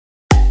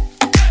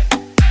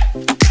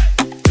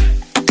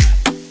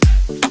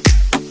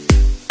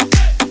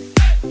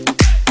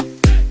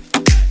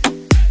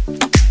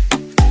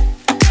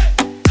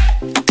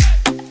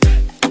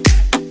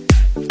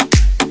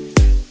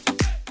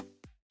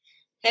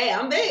Hey,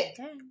 I'm Vic.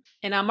 Okay.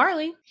 And I'm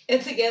Marley.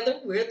 And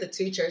together, we're the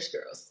Two Church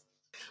Girls,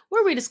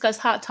 where we discuss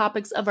hot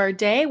topics of our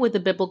day with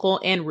a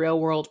biblical and real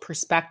world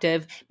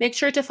perspective. Make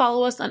sure to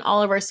follow us on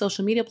all of our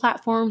social media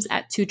platforms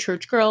at Two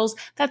Church Girls.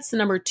 That's the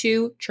number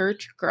 2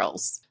 Church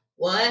Girls.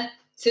 1,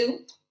 2,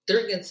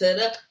 3 into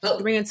the 4.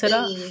 3 into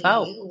the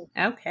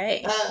 4.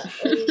 Okay.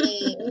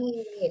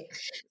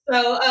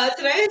 So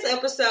today's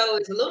episode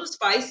is a little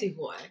spicy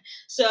one.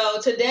 So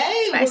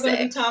today we're going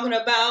to be talking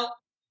about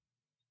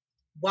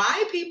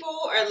why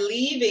people are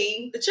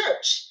leaving the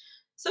church.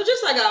 So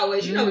just like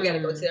always, we got to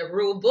go to that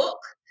rule book.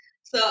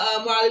 So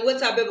Marley,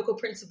 what's our biblical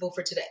principle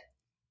for today?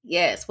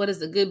 Yes, what does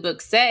the good book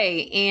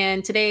say?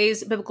 And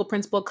today's biblical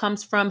principle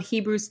comes from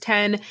Hebrews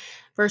 10,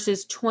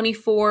 verses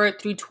 24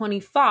 through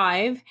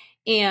 25.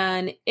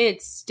 And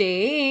it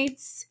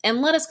states,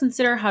 "And let us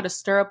consider how to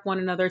stir up one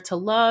another to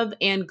love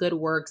and good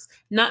works,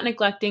 not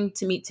neglecting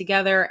to meet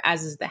together,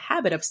 as is the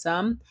habit of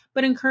some,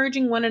 but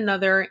encouraging one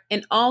another,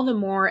 and all the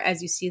more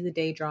as you see the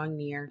day drawing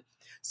near."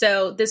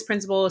 So this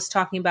principle is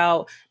talking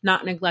about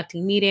not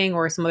neglecting meeting,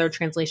 or some other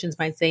translations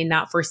might say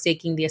not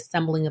forsaking the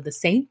assembling of the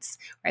saints,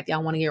 right? If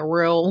y'all want to get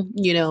real,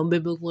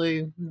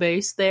 biblically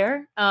based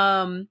there.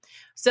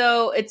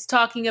 So it's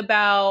talking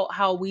about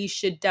how we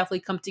should definitely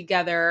come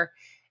together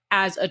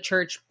as a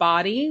church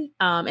body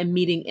and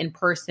meeting in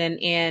person.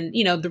 And,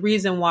 the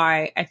reason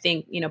why I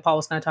think, Paul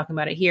was kind of talking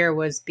about it here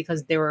was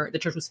because the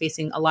church was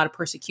facing a lot of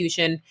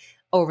persecution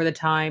over the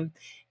time,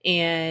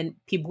 and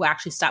people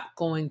actually stopped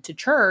going to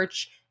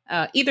church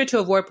either to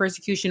avoid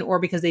persecution or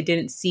because they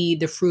didn't see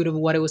the fruit of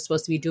what it was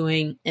supposed to be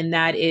doing. And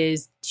that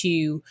is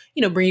to,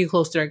 bring you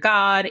closer to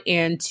God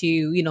and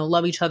to,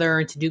 love each other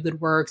and to do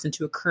good works and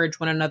to encourage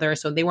one another.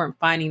 So they weren't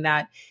finding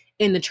that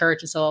in the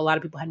church. And so a lot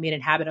of people had made a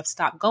habit of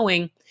stop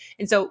going.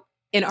 And so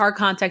in our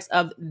context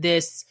of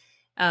this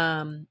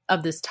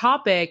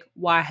topic,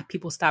 why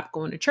people stop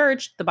going to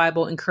church, the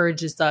Bible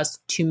encourages us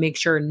to make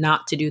sure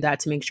not to do that,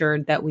 to make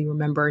sure that we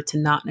remember to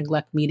not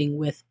neglect meeting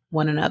with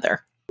one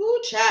another.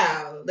 Ooh,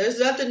 child, there's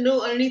nothing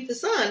new underneath the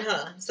sun,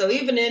 huh? So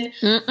even in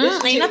this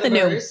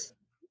particular verse,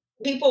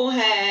 people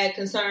had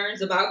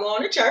concerns about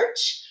going to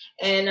church,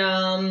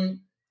 and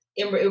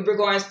in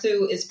regards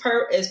to its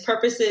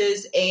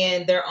purposes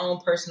and their own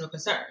personal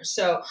concerns.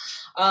 So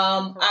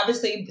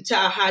obviously, to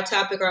our hot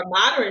topic, our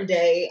modern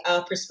day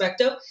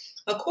perspective,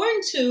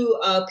 according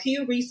to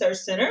Pew Research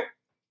Center,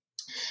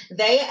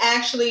 they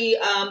actually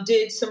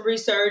did some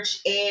research,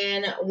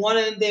 and one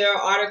of their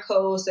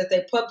articles that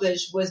they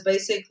published was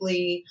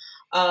basically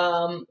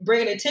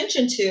bringing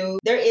attention to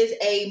there is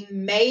a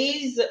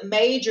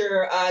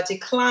major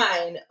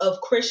decline of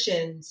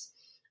Christians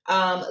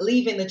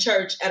leaving the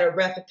church at a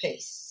rapid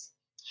pace.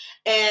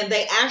 And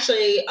they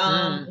actually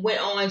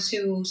went on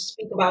to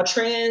speak about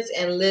trends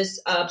and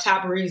list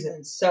top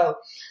reasons. So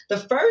the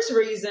first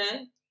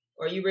reason,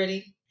 are you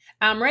ready?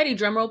 I'm ready.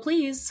 Drum roll,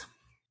 please.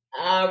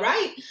 All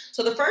right.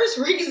 So the first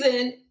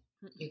reason,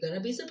 you're going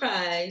to be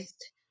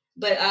surprised,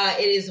 but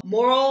it is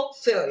moral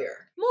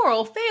failure.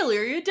 Moral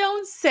failure, you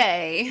don't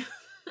say.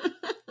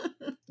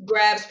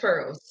 Grabs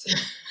pearls.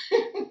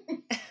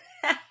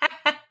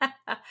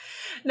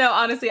 No,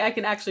 honestly, I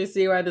can actually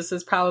see why this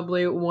is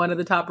probably one of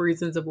the top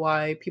reasons of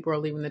why people are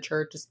leaving the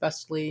church,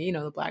 especially,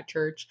 the Black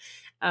church.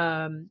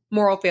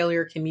 Moral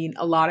failure can mean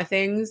a lot of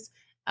things.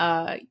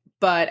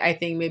 But I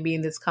think maybe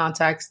in this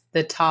context,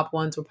 the top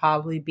ones will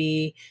probably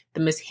be the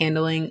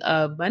mishandling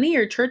of money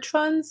or church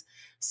funds.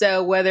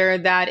 So whether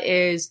that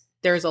is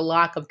there's a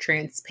lack of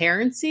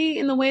transparency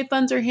in the way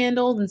funds are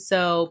handled. And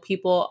so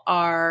people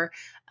are,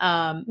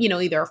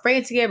 either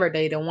afraid to give or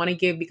they don't want to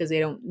give because they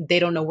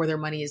don't know where their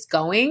money is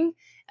going.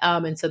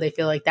 And so they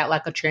feel like that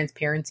lack of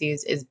transparency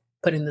is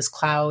putting this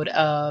cloud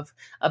of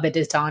a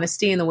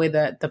dishonesty in the way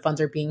that the funds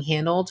are being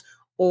handled.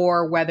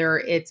 Or whether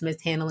it's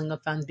mishandling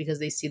of funds because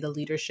they see the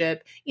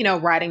leadership,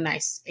 riding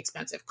nice,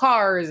 expensive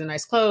cars and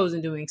nice clothes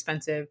and doing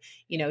expensive,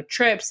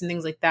 trips and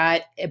things like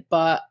that.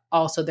 But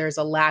also there's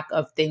a lack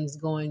of things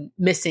going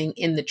missing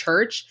in the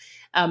church.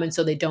 And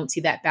so they don't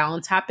see that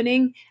balance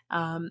happening.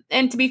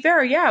 And to be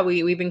fair,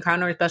 we've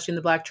encountered, especially in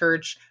the Black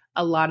church,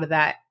 a lot of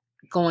that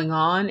going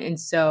on. And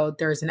so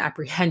there's an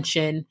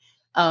apprehension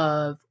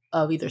of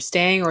either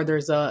staying or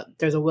there's a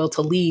will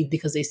to leave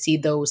because they see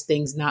those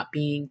things not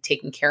being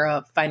taken care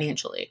of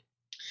financially.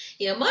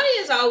 Yeah, money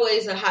is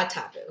always a hot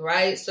topic,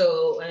 right?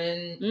 So,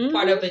 and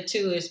part of it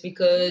too is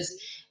because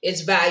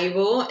it's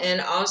valuable. And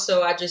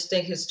also I just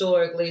think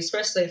historically,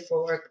 especially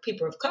for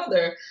people of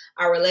color,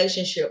 our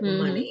relationship with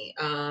money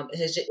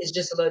is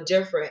just a little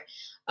different.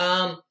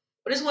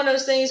 But it's one of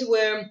those things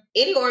where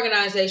any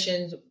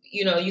organization,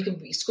 you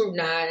can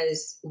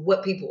scrutinize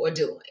what people are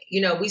doing.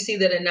 We see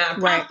that in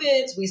nonprofits.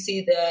 Right. We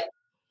see that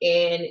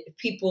in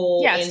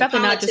people in definitely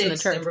politics, not just in the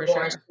church, for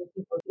sure.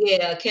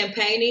 People,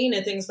 campaigning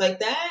and things like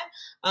that.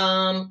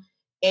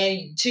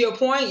 And to your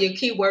point, your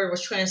key word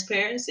was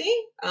transparency,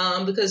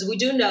 because we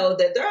do know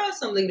that there are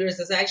some leaders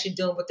that's actually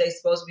doing what they're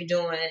supposed to be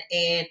doing,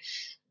 and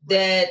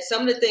that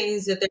some of the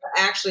things that they're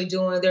actually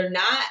doing, they're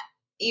not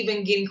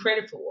even getting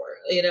credit for,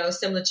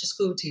 similar to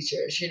school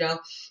teachers,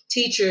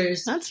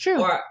 teachers That's true.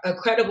 or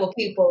credible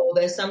people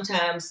that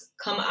sometimes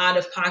come out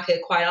of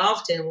pocket quite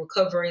often with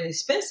covering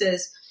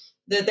expenses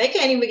that they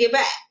can't even get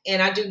back.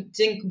 And I do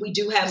think we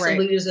do have some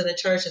leaders in the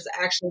church that's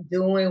actually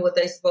doing what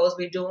they're supposed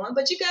to be doing,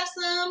 but you got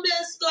some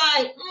that's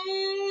like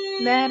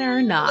that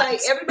are not.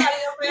 Like everybody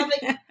in your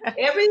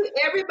family,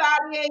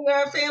 everybody in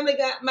your family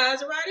got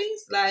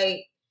Maseratis.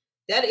 Like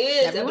that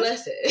is a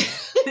blessing.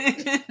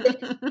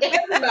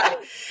 Everybody.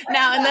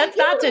 Now, and that's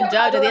not to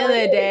judge. At the end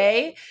of the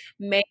day,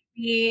 maybe,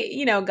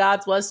 you know,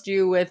 God's blessed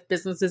you with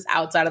businesses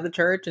outside of the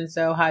church. And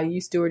so how you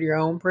steward your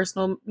own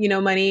personal, you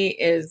know, money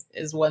is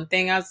one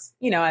thing as,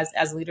 you know,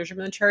 as leadership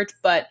in the church.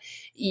 But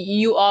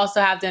you also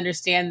have to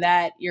understand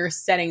that you're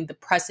setting the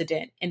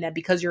precedent, and that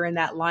because you're in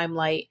that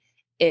limelight,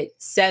 it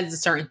says a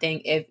certain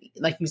thing. If,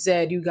 like you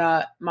said, you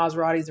got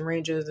Maseratis and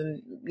Ranges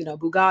and, you know,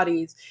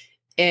 Bugattis,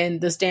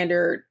 and the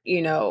standard,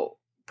 you know,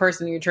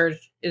 person in your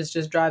church is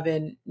just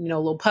driving, you know,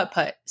 a little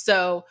putt-putt.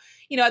 So,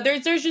 you know,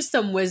 there's just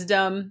some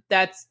wisdom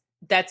that's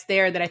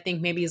there that I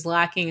think maybe is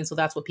lacking. And so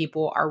that's what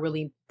people are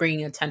really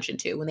bringing attention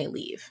to when they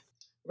leave.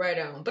 Right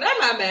on. But I'm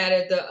not mad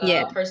at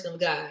the person of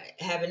God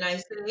having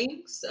nice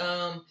things.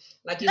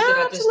 Like you said,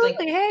 I just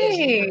think,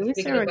 hey, we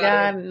serve a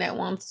God that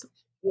wants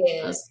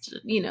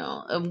you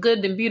know, of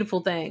good and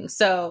beautiful things.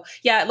 So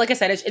yeah, like I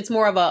said, it's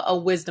more of a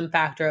wisdom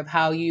factor of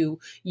how you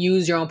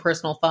use your own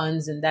personal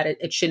funds, and that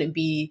it shouldn't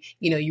be,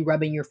 you know, you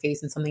rubbing your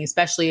face in something,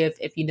 especially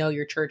if you know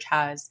your church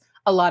has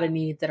a lot of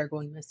needs that are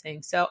going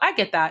missing. So I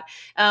get that.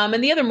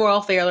 And the other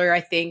moral failure,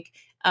 I think,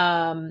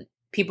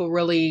 people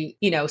really,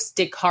 you know,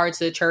 stick hard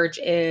to the church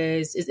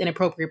is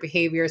inappropriate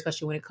behavior,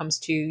 especially when it comes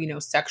to, you know,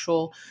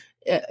 sexual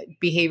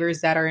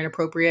behaviors that are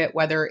inappropriate,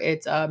 whether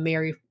it's a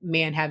married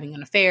man having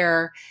an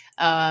affair,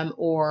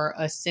 or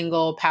a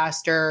single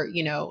pastor,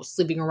 you know,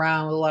 sleeping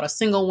around with a lot of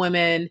single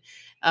women,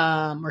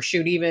 or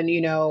shoot, even,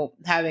 you know,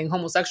 having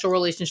homosexual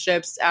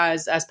relationships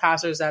as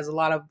pastors, as a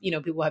lot of, you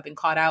know, people have been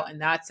caught out in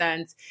that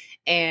sense.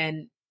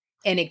 And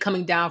it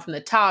coming down from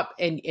the top.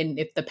 And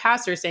if the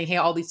pastor is saying, hey,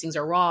 all these things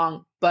are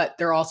wrong, but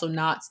they're also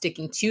not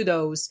sticking to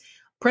those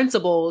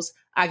principles,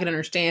 I can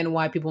understand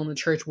why people in the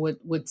church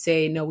would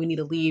say, no, we need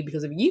to leave,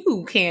 because if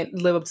you can't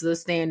live up to the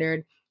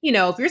standard, you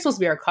know, if you're supposed to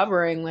be our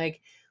covering,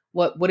 like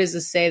what does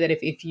this say? That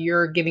if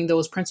you're giving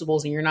those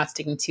principles and you're not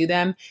sticking to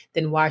them,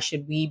 then why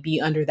should we be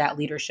under that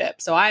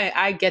leadership? So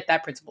I get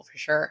that principle for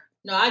sure.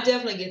 No, I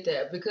definitely get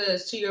that,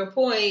 because to your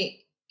point,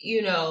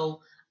 you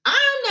know,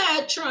 I'm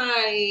not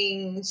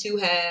trying to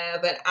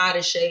have an out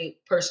of shape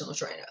personal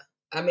trainer.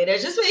 I mean,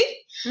 that's just me.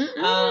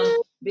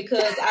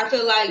 Because I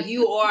feel like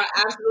you are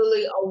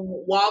absolutely a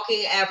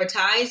walking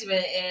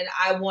advertisement, and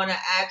I want to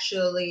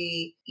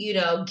actually, you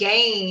know,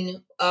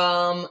 gain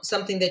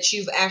something that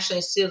you've actually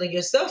instilled in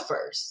yourself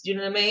first. You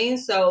know what I mean?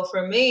 So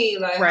for me,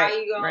 like, how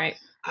you going?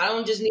 I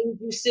don't just need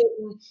you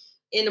sitting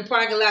in the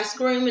parking lot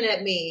screaming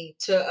at me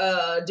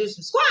to do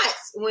some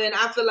squats when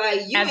I feel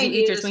like you ain't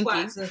did a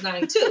squat since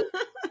 92.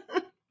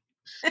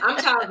 I'm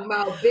talking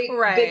about big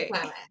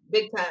time.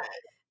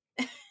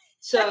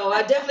 So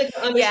I definitely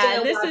can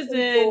understand this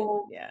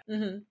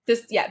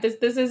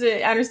isn't,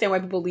 I understand why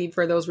people leave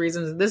for those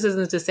reasons. This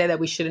isn't to say that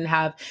we shouldn't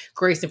have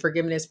grace and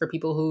forgiveness for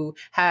people who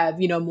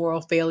have, you know,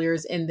 moral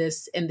failures in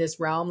this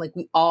realm. Like,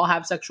 we all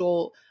have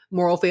sexual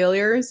moral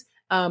failures.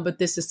 But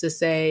this is to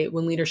say,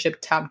 when leadership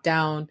top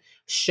down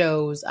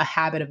shows a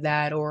habit of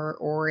that,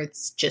 or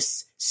it's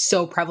just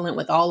so prevalent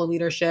with all the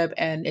leadership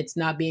and it's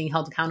not being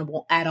held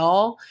accountable at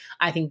all,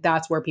 I think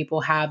that's where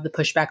people have the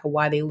pushback of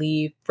why they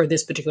leave for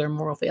this particular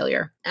moral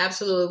failure.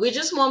 Absolutely. We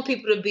just want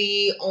people to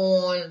be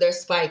on their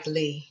Spike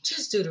Lee.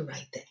 Just do the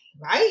right thing,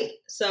 right?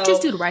 So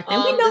just do the right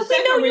thing.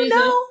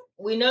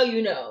 We know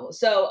you know.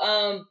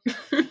 So,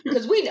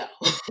 because we know.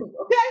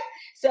 Okay?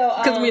 So,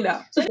 because we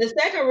know. So the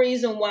second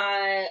reason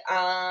why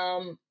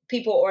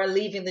people are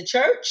leaving the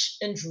church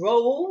in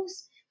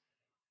droves,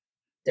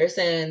 they're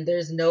saying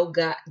there's no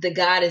God. The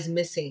God is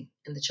missing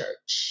in the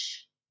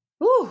church.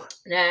 Ooh,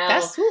 now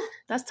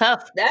that's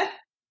tough.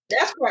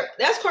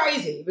 That's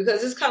crazy,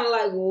 because it's kind of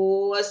like,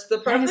 well, what's the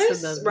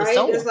purpose, right?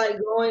 It's like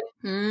going,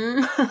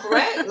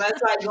 correct?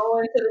 That's like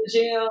going to the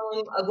gym,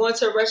 or going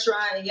to a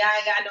restaurant, and y'all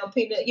ain't got no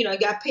peanut, you know,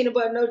 got peanut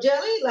butter, no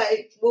jelly.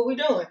 Like, what we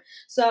doing?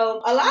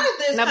 So a lot of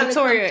this. Now,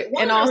 Victoria,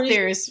 in all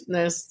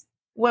seriousness,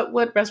 what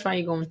restaurant are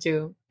you going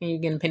to and you're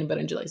getting peanut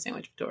butter and jelly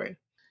sandwich, Victoria?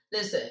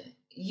 Listen,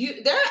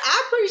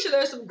 I'm pretty sure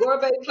there's some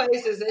gourmet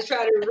places that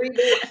try to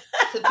remix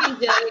to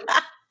PJ.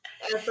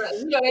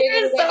 You know,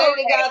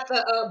 they got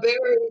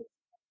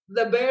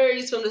the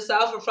berries from the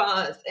south of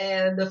France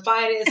and the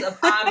finest of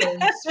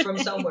almonds from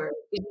somewhere.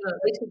 You know,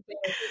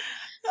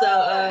 so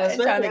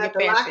especially after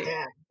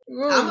lockdown.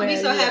 I'm gonna be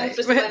so happy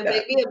for somebody to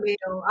make me a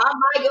meal. I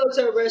might go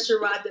to a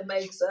restaurant that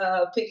makes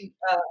peanut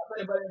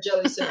butter and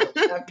jelly sandwich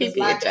after this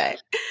lockdown.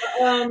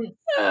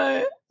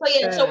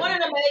 So one of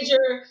the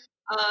major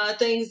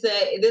things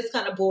that this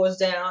kind of boils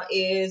down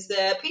is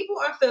that people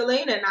are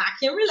feeling, and I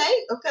can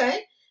relate,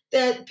 okay,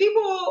 that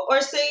people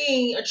are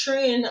seeing a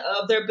trend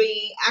of there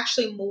being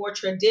actually more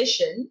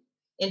tradition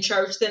in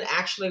church than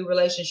actually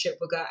relationship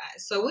with God.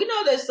 So we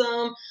know that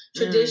some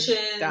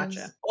traditions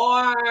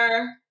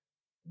are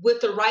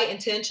with the right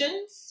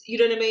intentions, you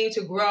know what I mean,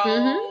 to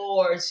grow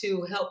or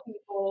to help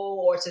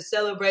people or to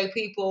celebrate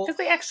people. Because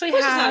they actually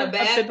have a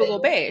biblical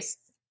base,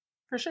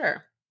 for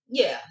sure.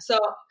 Yeah. So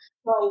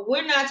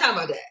we're not talking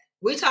about that.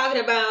 We're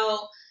talking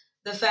about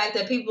the fact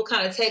that people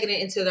kind of taking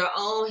it into their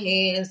own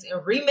hands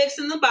and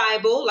remixing the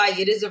Bible like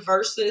it is a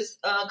versus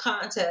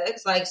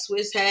context. Like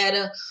Swiss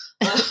had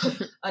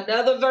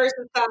another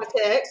versus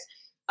context.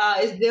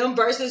 It's them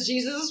versus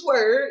Jesus'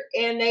 word,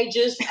 and they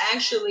just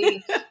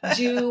actually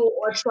do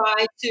or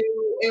try to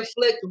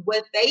inflict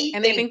what they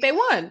think they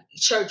won.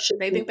 Church should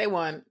think they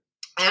won.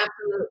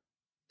 Absolutely.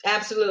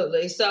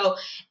 Absolutely. So,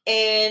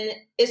 and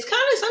it's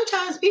kind of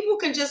sometimes people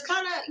can just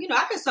kind of,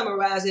 I can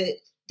summarize it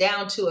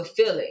down to a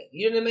feeling.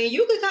 You know what I mean?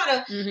 You can kind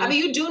of, I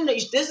mean, you do,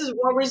 this is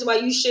one reason why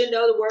you should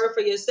know the word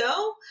for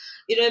yourself.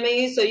 You know what I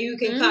mean? So you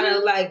can kind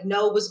of like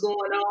know what's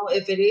going on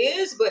if it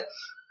is, but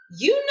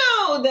you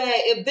know that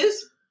if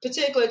this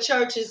particular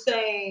church is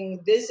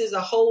saying this is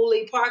a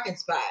holy parking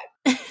spot,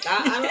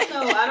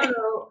 I don't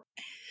know.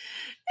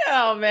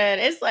 Oh man,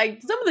 it's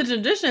like some of the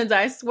traditions,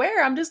 I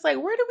swear, I'm just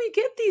like, where do we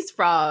get these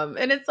from?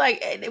 And it's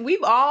like,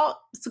 we've all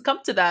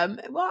succumbed to them.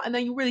 Well, and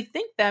then you really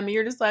think them and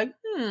you're just like,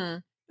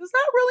 it's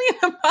not really in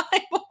the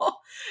Bible,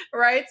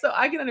 right? So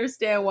I can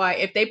understand why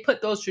if they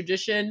put those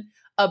traditions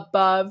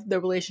above the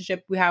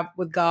relationship we have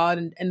with God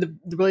and the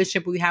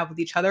relationship we have with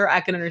each other, I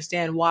can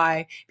understand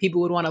why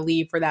people would want to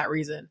leave for that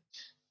reason.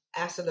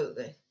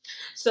 Absolutely.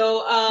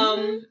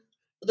 So,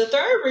 the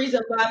third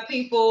reason why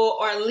people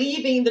are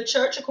leaving the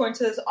church, according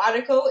to this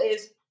article,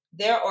 is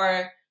there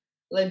are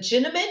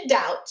legitimate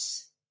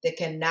doubts that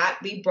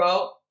cannot be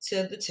brought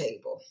to the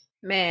table.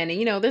 Man,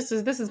 and this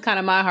is kind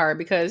of my heart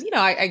because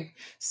I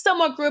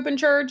somewhat grew up in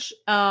church,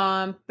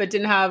 but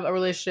didn't have a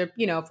relationship,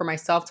 for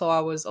myself till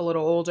I was a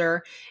little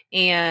older,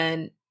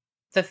 and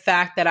the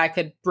fact that I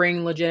could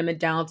bring legitimate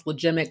doubts,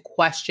 legitimate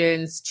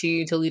questions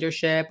to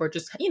leadership, or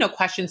just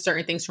question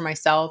certain things for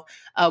myself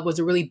was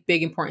a really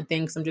big important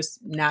thing because I'm just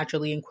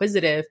naturally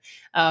inquisitive,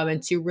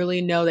 and to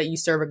really know that you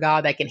serve a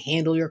God that can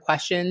handle your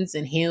questions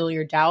and handle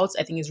your doubts,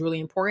 I think is really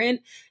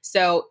important.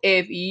 So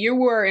if you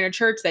were in a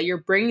church that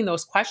you're bringing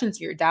those questions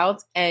to your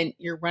doubts and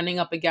you're running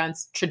up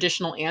against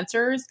traditional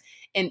answers,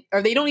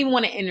 or they don't even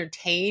want to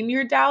entertain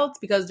your doubts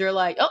because they're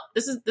like, oh,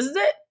 this is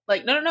it.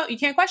 Like, no, you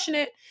can't question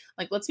it.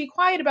 Like, let's be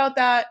quiet about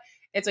that.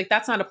 It's like,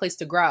 that's not a place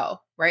to grow,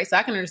 right? So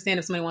I can understand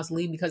if somebody wants to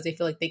leave because they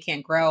feel like they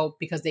can't grow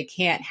because they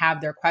can't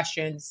have their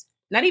questions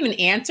not even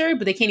answered,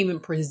 but they can't even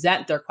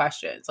present their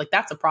questions. Like,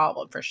 that's a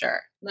problem for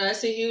sure.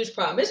 That's a huge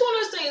problem. It's one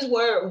of those things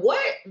where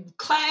what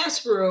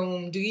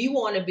classroom do you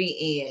want to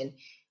be in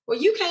where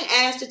you can't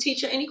ask the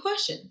teacher any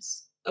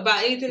questions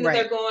about anything that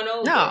they're going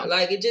over? No.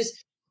 Like, it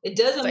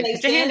doesn't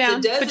make sense.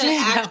 It doesn't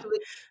actually.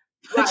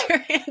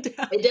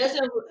 Right. It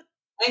doesn't.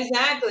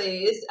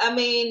 Exactly.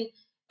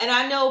 And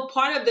I know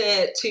part of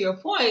that, to your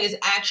point, is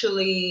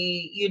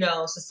actually,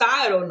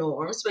 societal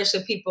norms,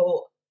 especially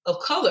people of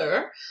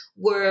color,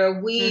 where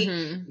we,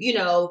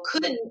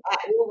 couldn't,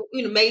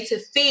 made to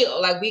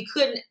feel like we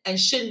couldn't and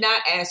should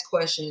not ask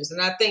questions.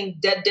 And I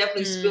think that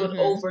definitely spilled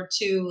over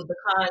to the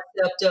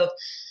concept of,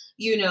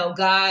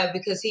 God,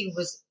 because he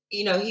was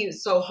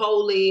so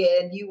holy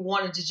and you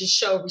wanted to just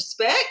show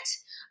respect.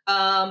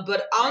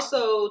 But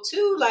also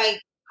too, like,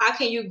 how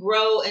can you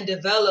grow and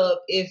develop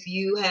if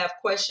you have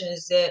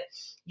questions that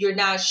you're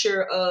not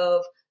sure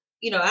of?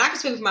 I can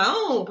speak from my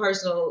own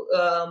personal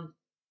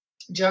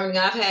journey.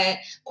 I've had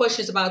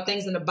questions about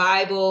things in the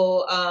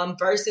Bible,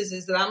 verses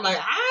is that I'm like,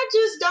 I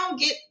just don't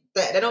get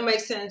that. That don't make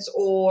sense.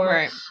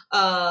 Or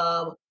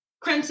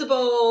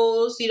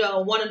principles.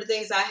 One of the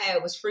things I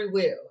had was free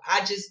will.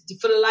 I just,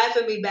 for the life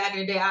of me back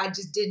in the day, I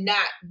just did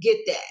not get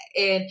that.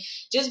 And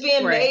just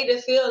being made to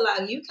feel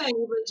like you can't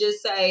even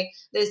just say,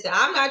 listen,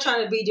 I'm not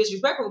trying to be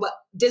disrespectful, but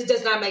this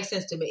does not make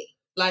sense to me.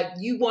 Like,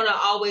 you want to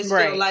always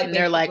feel like, and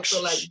they're like,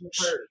 feel like you've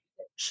heard.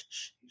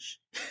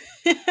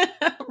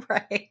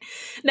 Right.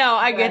 No,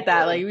 I get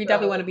that. Like, we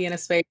definitely want to be in a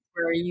space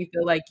where you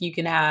feel like you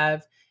can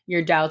have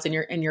your doubts and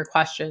your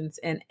questions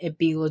and it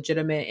be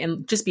legitimate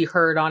and just be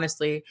heard,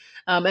 honestly.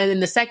 And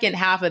then the second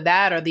half of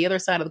that, or the other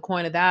side of the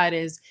coin of that,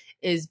 is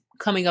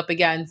coming up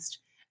against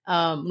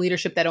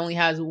leadership that only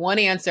has one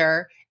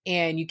answer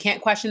and you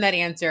can't question that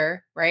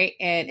answer, right?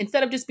 And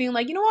instead of just being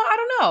like, you know what, I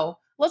don't know,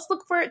 let's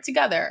look for it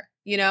together,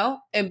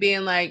 and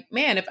being like,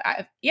 man,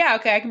 I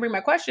can bring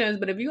my questions,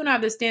 but if you don't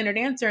have the standard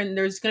answer and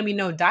there's going to be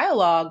no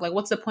dialogue, like,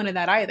 what's the point of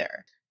that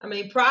either? I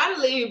mean, pride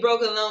will leave you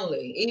broken and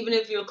lonely, even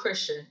if you're a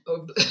Christian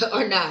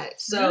or not.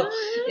 So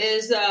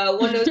it's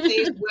one of those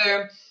things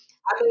where,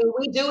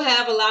 we do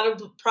have a lot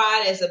of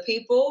pride as a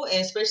people,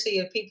 and especially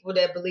of people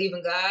that believe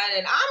in God.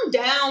 And I'm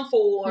down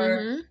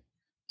for,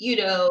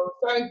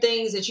 certain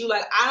things that you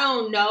like, I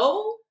don't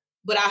know,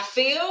 but I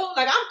feel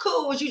like I'm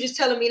cool with you just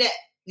telling me that.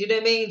 You know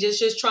what I mean?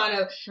 Just trying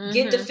to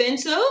get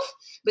defensive,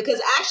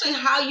 because actually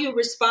how you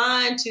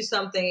respond to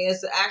something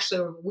is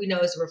actually, we know,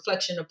 it's a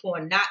reflection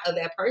upon not of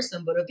that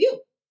person, but of you.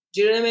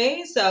 Do you know what I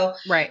mean? So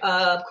right.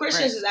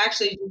 Christians is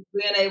actually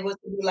being able to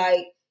be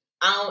like,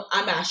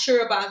 I'm not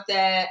sure about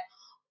that.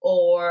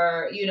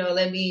 Or,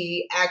 let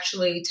me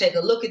actually take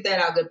a look at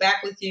that. I'll get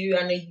back with you.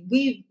 I mean,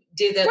 we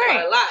did that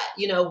quite a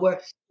lot,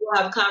 where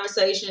we'll have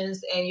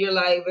conversations and you're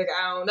like, Rick,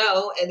 I don't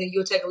know. And then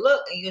you'll take a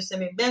look and you'll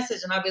send me a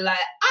message and I'll be like,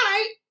 all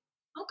right,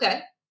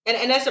 okay.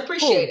 And that's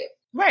appreciated.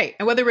 Cool. Right.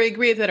 And whether we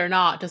agree with it or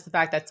not, just the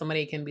fact that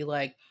somebody can be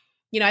like,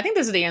 I think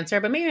this is the answer,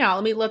 but maybe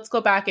not. Let's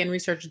go back and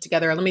research it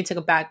together. Let me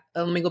go back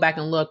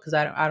and look because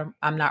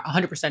I'm not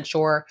 100%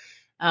 sure.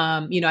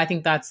 I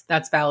think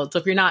that's valid. So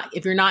if you're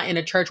not in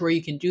a church where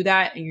you can do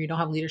that and you don't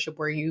have leadership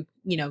where you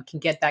can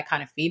get that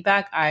kind of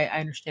feedback, I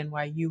understand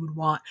why you would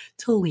want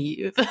to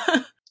leave.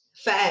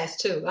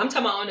 Fast too. I'm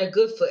talking about on a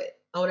good foot,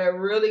 on a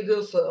really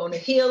good foot, on the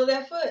heel of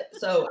that foot.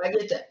 So I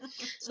get that.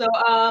 So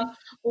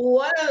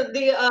one of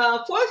the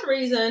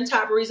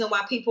top reason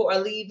why people are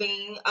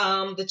leaving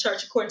the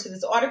church, according to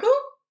this article,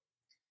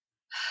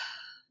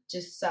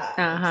 just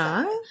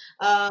sigh.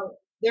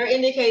 They're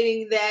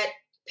indicating that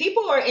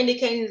people are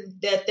indicating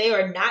that they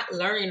are not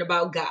learning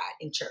about God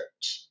in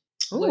church,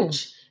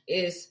 which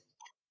is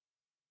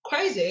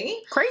crazy.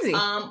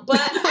 But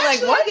actually,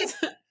 like what?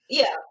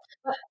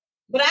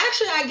 But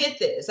actually, I get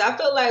this. I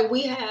feel like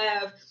we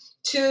have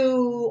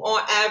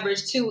on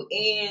average, two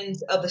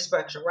ends of the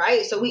spectrum,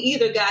 right? So we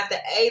either got the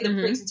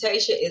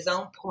presentation is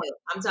on point.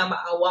 I'm talking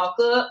about I walk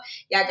up,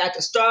 y'all got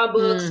the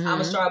Starbucks.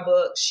 I'm a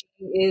Starbucks.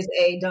 She is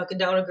a Dunkin'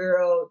 Donut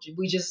girl.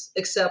 We just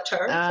accept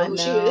her for who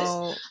she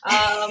is.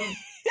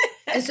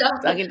 And so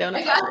Dunkin'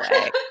 Donuts,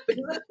 right.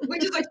 we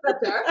just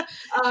accept her.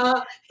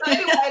 So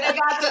anyway, they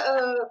got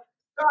the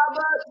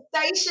Starbucks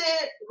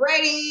station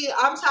ready.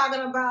 I'm talking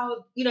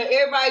about,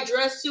 everybody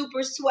dressed super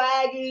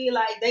swaggy.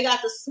 Like they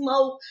got the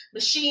smoke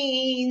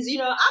machines. I'm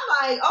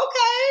like,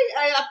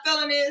 okay, I'm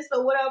feeling this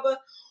or whatever.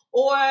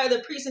 Or the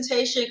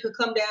presentation could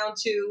come down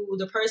to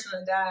the person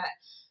that got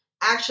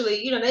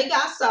actually, they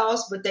got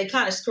sauce, but they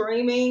kind of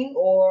screaming,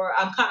 or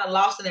I'm kind of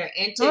lost in their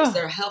antics.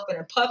 They're huffing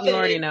and puffing. You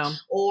already know.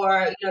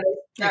 Or,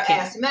 they're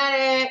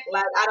asthmatic.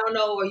 Like, I don't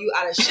know, are you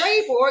out of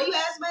shape or are you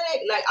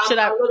asthmatic? Like, I'm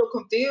a little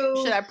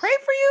confused. Should I pray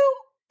for you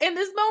in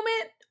this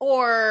moment?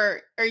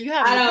 Or are you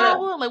having a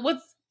problem? Like,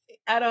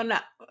 I don't know.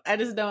 I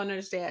just don't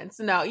understand.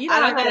 So, no, you know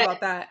how I feel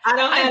about that. I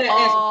don't have an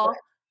answer.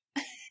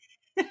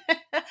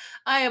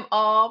 I am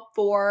all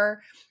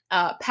for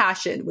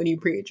passion when you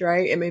preach,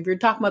 right? I mean, if you're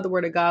talking about the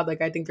word of God,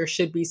 like I think there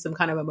should be some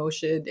kind of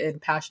emotion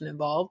and passion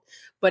involved.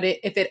 But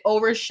if it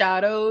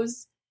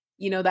overshadows,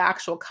 the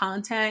actual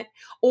content,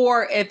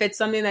 or if it's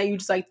something that you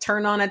just like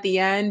turn on at the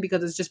end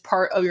because it's just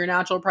part of your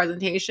natural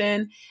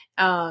presentation,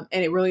 and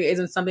it really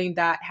isn't something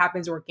that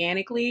happens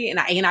organically, and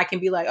I can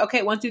be like,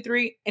 okay, 1, 2,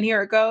 3, and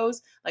here it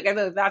goes. Like I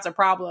feel like that's a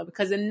problem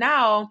because then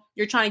now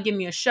you're trying to give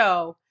me a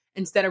show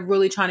instead of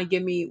really trying to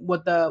give me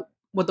what the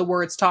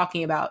word's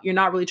talking about. You're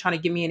not really trying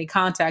to give me any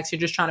context.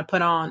 You're just trying to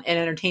put on an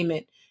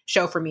entertainment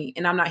show for me.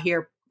 And I'm not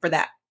here for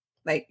that.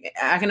 Like,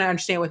 I can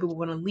understand why people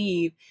want to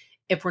leave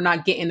if we're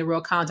not getting the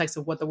real context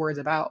of what the word's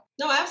about.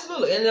 No,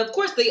 absolutely. And of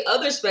course, the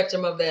other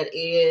spectrum of that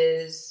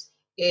is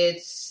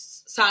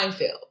it's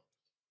Seinfeld.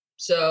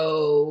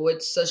 So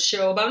it's a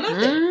show about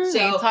nothing. So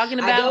ain't talking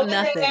about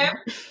nothing.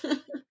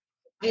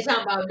 Ain't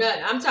talking about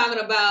nothing. I'm talking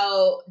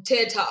about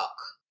TED Talk.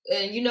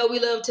 And we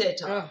love TED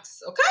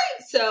Talks.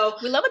 Okay? So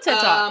we love a TED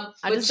Talk.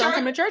 I just don't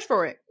come to church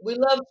for it. We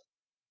love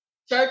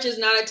church is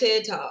not a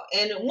TED Talk.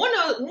 And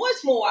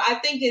once more, I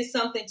think it's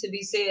something to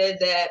be said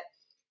that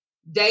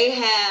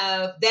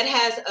that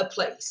has a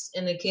place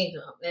in the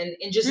kingdom and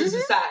just in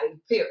society,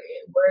 period,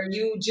 where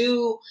they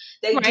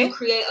do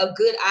create a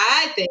good,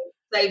 I think,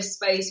 safe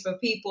space for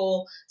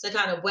people to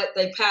kind of wet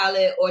their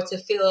palate or to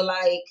feel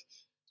like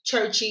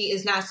churchy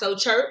is not so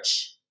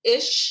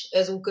church-ish,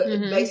 as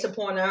based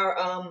upon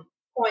our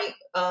point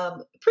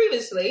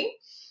previously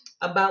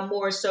about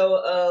more so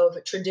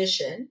of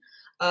tradition.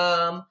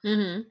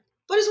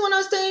 But it's one of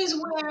those things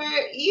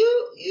where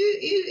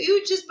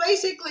you just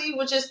basically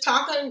were just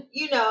talking,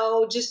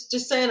 just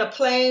saying a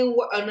plain,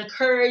 an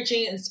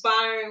encouraging,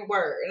 inspiring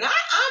word. And I'm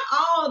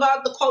all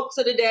about the quotes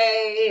of the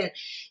day and,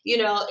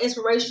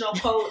 inspirational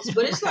quotes.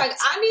 But it's like,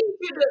 I need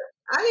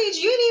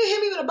you didn't even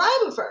hit me with a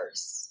Bible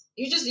verse.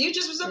 You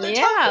just was up there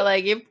talking. Yeah,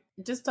 like if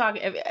just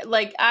talking,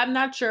 like I'm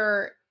not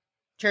sure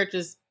church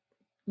is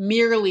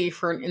merely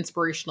for an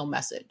inspirational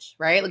message,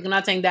 right? Like I'm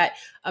not saying that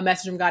a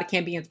message from God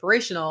can't be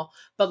inspirational,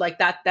 but like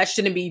that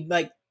shouldn't be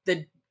like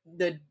the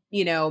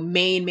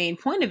main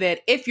point of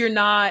it if you're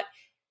not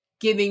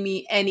giving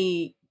me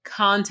any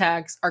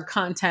context or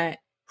content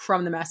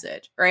from the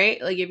message,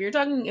 right? Like if you're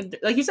talking,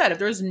 like you said, if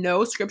there's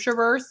no scripture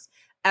verse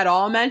at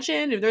all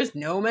mentioned, if there's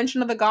no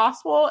mention of the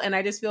gospel and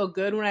I just feel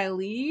good when I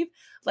leave,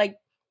 like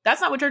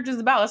that's not what church is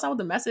about. That's not what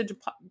the message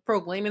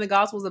proclaiming the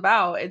gospel is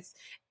about. It's,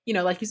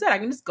 like you said, I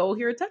can just go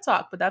hear a TED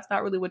Talk, but that's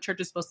not really what church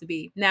is supposed to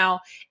be. Now,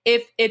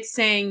 if it's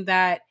saying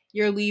that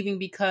you're leaving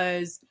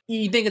because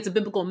you think it's a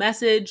biblical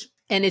message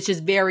and it's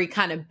just very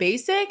kind of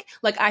basic,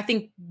 like I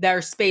think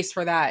there's space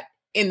for that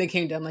in the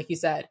kingdom, like you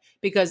said,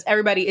 because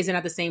everybody isn't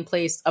at the same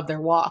place of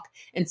their walk.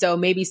 And so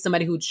maybe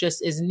somebody who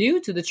just is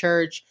new to the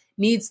church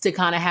needs to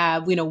kind of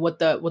have, what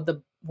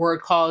the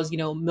word calls,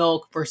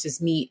 milk versus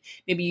meat.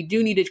 Maybe you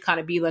do need to kind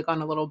of be like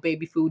on a little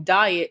baby food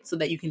diet so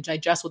that you can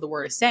digest what the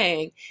word is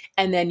saying.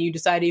 And then you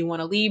decide you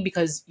want to leave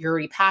because you're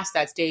already past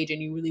that stage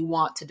and you really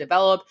want to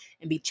develop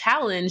and be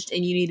challenged,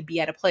 and you need to be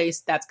at a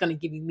place that's going to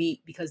give you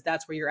meat because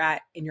that's where you're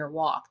at in your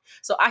walk.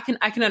 So I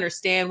can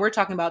understand. We're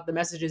talking about the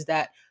messages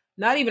that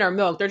not even our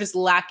milk, they're just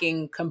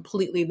lacking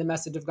completely the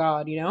message of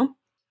God,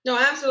 No,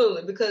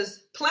 absolutely.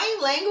 Because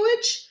plain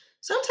language,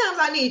 sometimes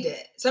I need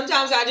that.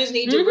 Sometimes I just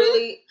need to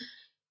really,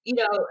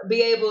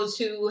 be able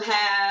to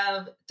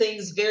have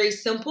things very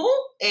simple,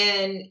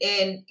 and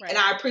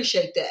I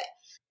appreciate that.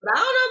 But I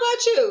don't know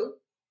about you.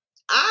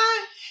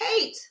 I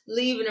hate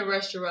leaving a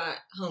restaurant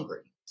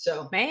hungry.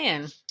 So,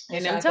 man,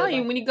 and I'm telling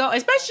you, when you go,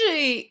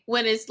 especially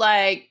when it's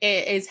like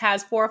it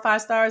has 4 or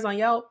 5 stars on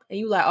Yelp, and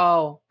you like,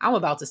 oh, I'm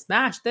about to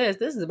smash this.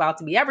 This is about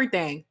to be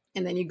everything.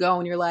 And then you go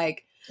and you're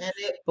like,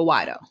 but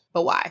why though?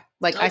 But why?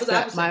 Like, I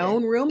spent my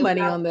own real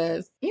money on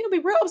this. Be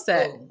real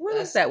upset.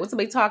 Real upset when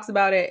somebody talks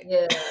about it.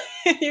 Yeah.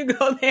 You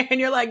go there and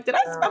you're like, did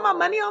I spend my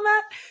money on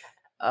that?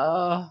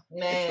 Oh,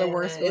 man, it's the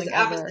worst feeling it's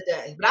ever. opposite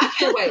day. But I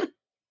can't wait.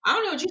 I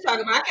don't know what you're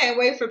talking about. I can't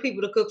wait for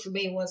people to cook for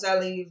me once I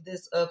leave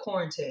this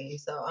quarantine.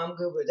 So I'm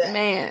good with that.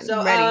 Man,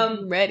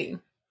 so ready.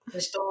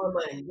 Just throwing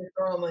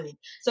money.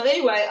 So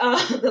anyway,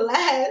 the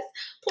last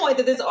point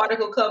that this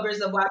article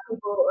covers of why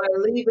people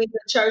are leaving the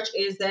church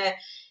is that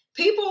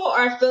people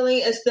are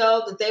feeling as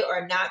though that they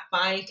are not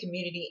finding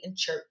community in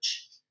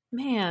church.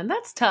 Man,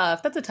 that's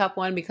tough. That's a tough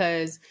one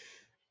because,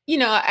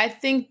 I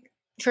think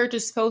church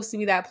is supposed to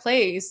be that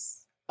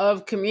place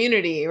of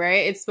community,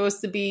 right? It's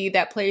supposed to be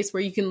that place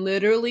where you can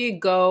literally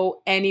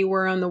go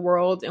anywhere in the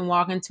world and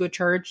walk into a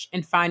church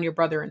and find your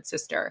brother and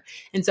sister.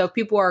 And so if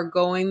people are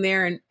going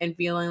there and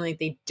feeling like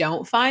they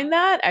don't find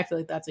that, I feel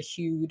like that's a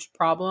huge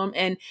problem.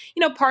 And,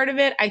 part of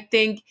it, I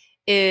think,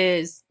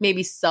 is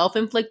maybe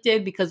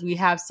self-inflicted because we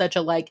have such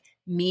a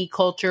me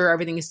culture.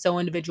 Everything is so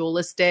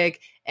individualistic.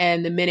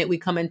 And the minute we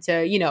come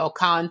into,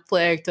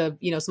 conflict of,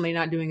 somebody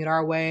not doing it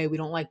our way, we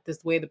don't like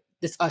this way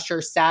this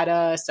usher sat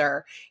us,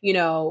 or,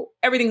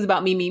 everything's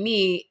about me, me,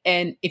 me.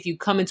 And if you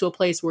come into a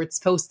place where it's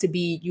supposed to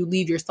be, you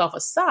leave yourself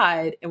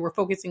aside and we're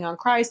focusing on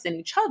Christ and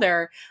each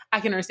other, I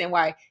can understand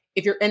why,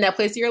 if you're in that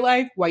place of your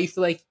life, why you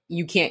feel like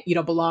you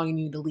don't belong and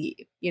you need to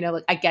leave.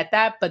 I get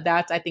that, but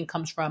that's, I think,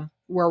 comes from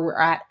where we're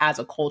at as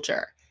a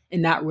culture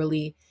and not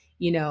really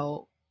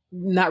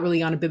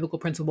on a biblical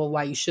principle of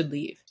why you should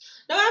leave.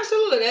 No,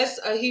 absolutely. That's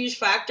a huge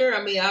factor.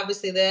 I mean,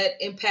 obviously that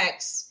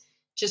impacts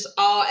just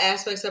all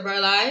aspects of our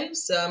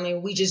lives. I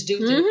mean, we just do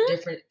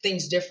different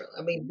things differently.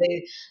 I mean,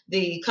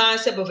 the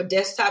concept of a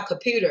desktop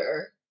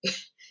computer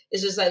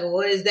is just like,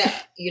 what is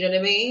that? You know what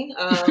I mean?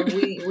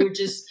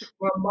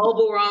 We're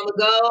mobile, we're on the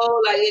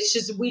go. Like, it's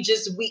just,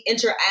 we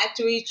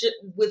interact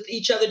with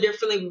each other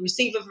differently. We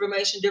receive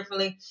information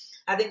differently.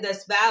 I think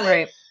that's valid.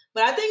 Right.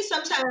 But I think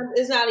sometimes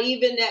it's not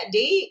even that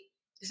deep.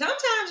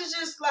 Sometimes it's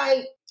just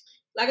like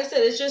I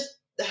said, it's just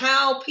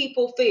how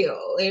people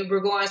feel in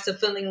regards to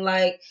feeling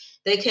like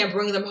they can't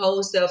bring them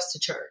whole selves to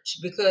church.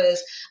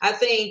 Because I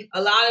think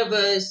a lot of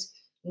us,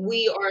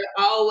 we are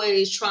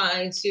always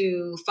trying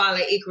to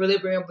find an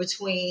equilibrium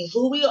between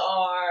who we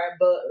are,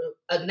 but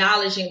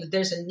acknowledging that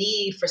there's a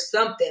need for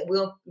something.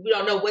 We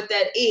don't know what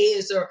that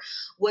is or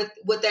what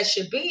that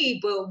should be,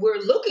 but we're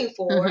looking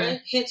for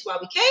it, hence why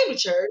we came to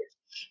church.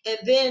 And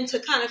then to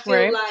kind of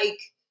feel like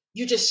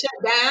you just shut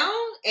down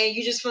and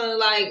you just feel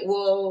like,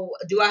 well,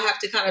 do I have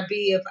to kind of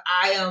be, if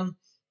I am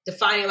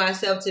defining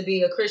myself to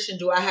be a Christian,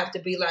 do I have to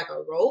be like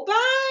a robot?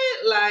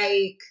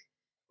 Like,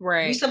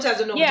 right. We sometimes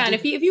don't know. Yeah. And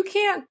if you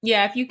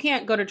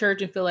can't go to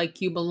church and feel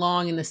like you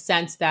belong in the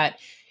sense that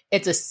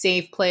it's a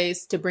safe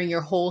place to bring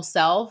your whole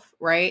self,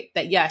 right?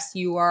 That yes,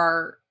 you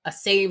are a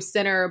saved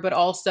sinner, but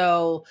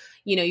also,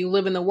 you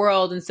live in the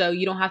world. And so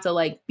you don't have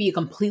to be a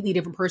completely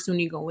different person when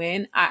you go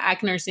in. I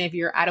can understand if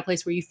you're at a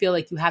place where you feel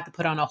like you have to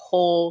put on a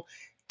whole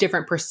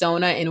different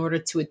persona in order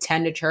to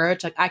attend a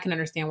church. I can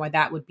understand why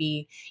that would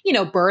be,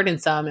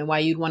 burdensome, and why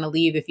you'd want to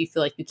leave if you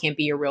feel like you can't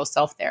be your real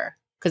self there.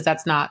 Because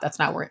that's not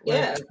what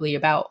it's really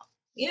about.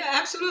 Yeah,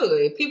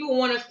 absolutely. People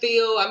want to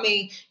feel, I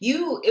mean,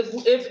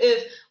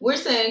 if we're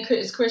saying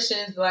as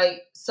Christians,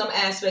 like some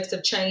aspects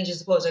of change is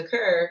supposed to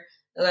occur,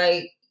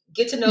 like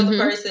get to know the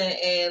person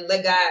and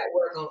let God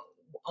work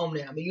on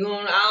them.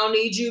 I don't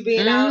need you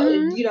being out,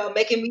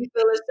 making me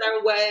feel a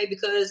certain way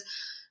because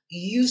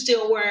you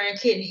still wearing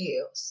kitten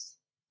heels.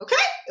 Okay?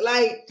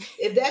 Like,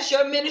 if that's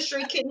your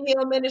ministry, kitten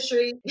heel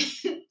ministry,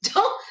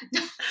 don't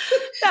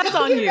that's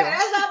on you.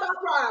 That's not my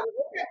problem.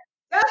 Okay?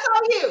 That's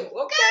on you,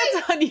 okay?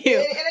 That's on you.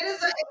 And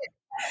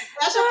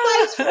that's a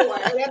place for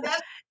it. And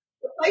that's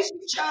the place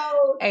you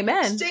chose.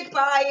 Amen. Stick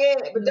by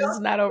it. But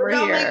don't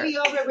make me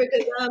over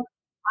because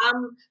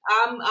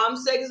I'm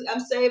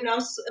saved and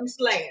I'm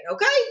slaying.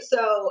 Okay?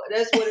 So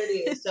that's what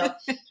it is. So at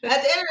the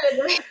end of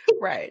the day,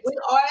 right. we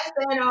are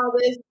saying all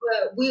this,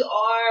 but we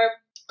are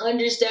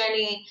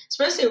understanding,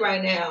 especially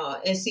right now,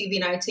 and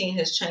CV-19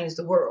 has changed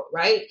the world,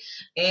 right?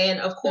 And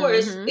of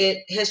course,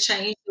 it has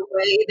changed the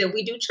way that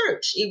we do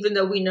church, even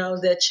though we know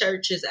that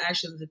church is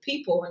actually the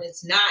people and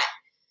it's not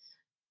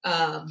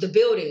the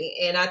building.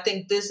 And I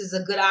think this is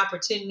a good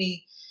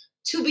opportunity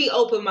to be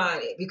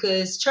open-minded,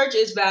 because church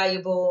is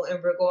valuable in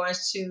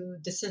regards to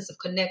the sense of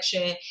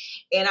connection.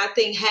 And I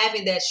think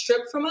having that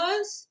stripped from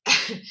us,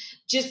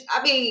 this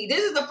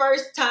is the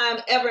first time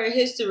ever in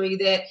history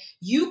that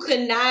you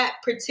could not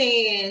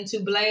pretend to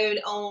blame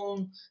it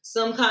on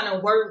some kind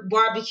of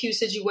barbecue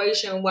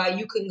situation while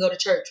you couldn't go to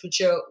church with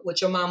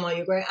your mama or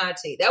your great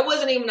auntie. That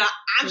wasn't even an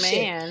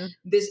option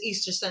this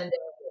Easter Sunday.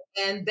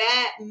 And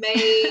that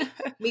made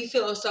me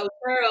feel so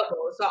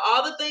terrible. So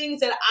all the things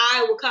that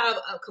I would kind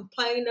of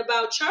complain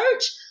about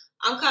church,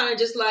 I'm kind of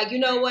just like, you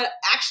know what?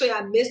 Actually,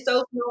 I miss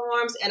those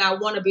norms, and I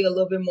want to be a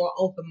little bit more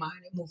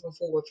open-minded moving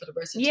forward for the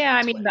rest of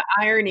 2020. The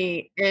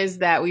irony is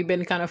that we've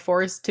been kind of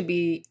forced to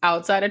be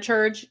outside of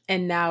church,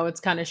 and now it's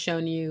kind of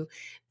shown you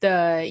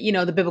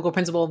the biblical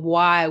principle of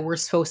why we're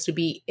supposed to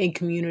be in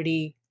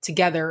community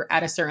together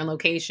at a certain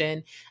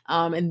location.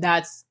 And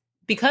that's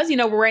because,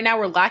 right now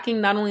we're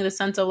lacking not only the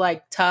sense of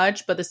like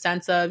touch, but the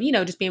sense of,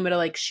 just being able to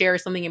like share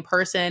something in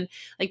person.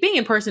 Like being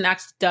in person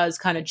actually does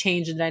kind of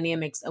change the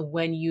dynamics of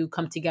when you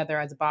come together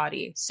as a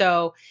body.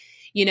 So,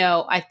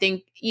 I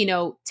think,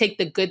 take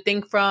the good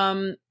thing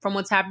from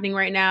what's happening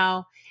right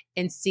now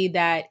and see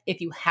that if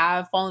you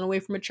have fallen away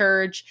from a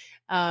church,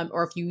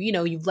 or if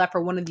you've left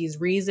for one of these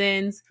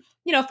reasons,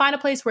 find a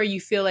place where you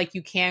feel like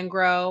you can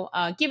grow,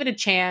 give it a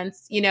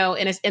chance,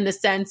 in the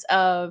sense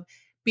of,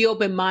 be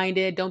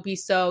open-minded. Don't be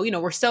so,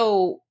 we're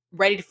so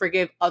ready to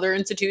forgive other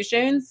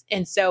institutions.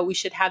 And so we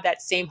should have that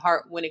same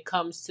heart when it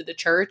comes to the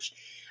church,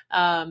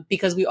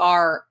 because we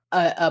are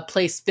a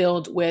place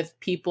filled with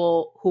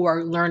people who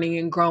are learning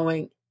and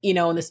growing, in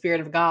the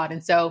Spirit of God.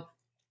 And so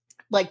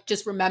like,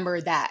 just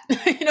remember that,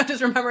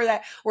 just remember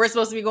that we're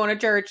supposed to be going to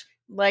church,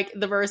 like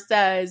the verse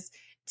says,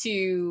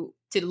 to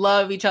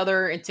love each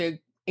other and to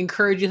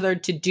encourage each other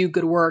to do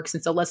good works.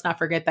 And so let's not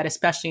forget that,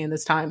 especially in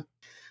this time.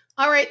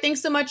 All right.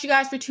 Thanks so much, you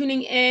guys, for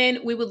tuning in.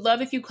 We would love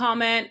if you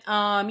comment,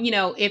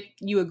 if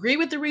you agree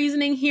with the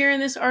reasoning here in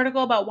this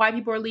article about why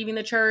people are leaving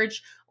the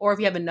church, or if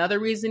you have another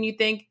reason you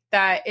think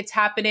that it's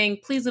happening,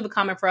 please leave a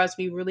comment for us.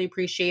 We really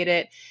appreciate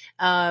it.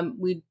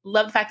 We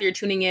love the fact that you're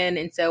tuning in.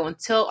 And so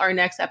until our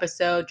next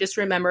episode, just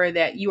remember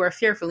that you are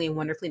fearfully and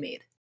wonderfully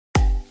made.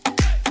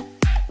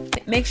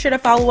 Make sure to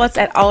follow us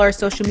at all our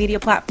social media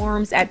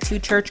platforms at 2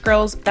 Church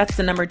Girls. That's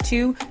the number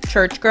 2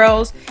 Church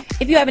Girls.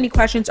 If you have any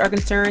questions or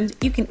concerns,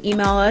 you can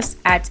email us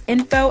at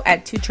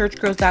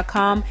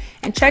info@2churchgirls.com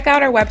and check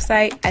out our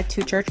website at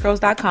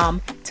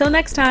 2churchgirls.com. Till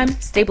next time,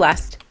 stay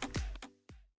blessed.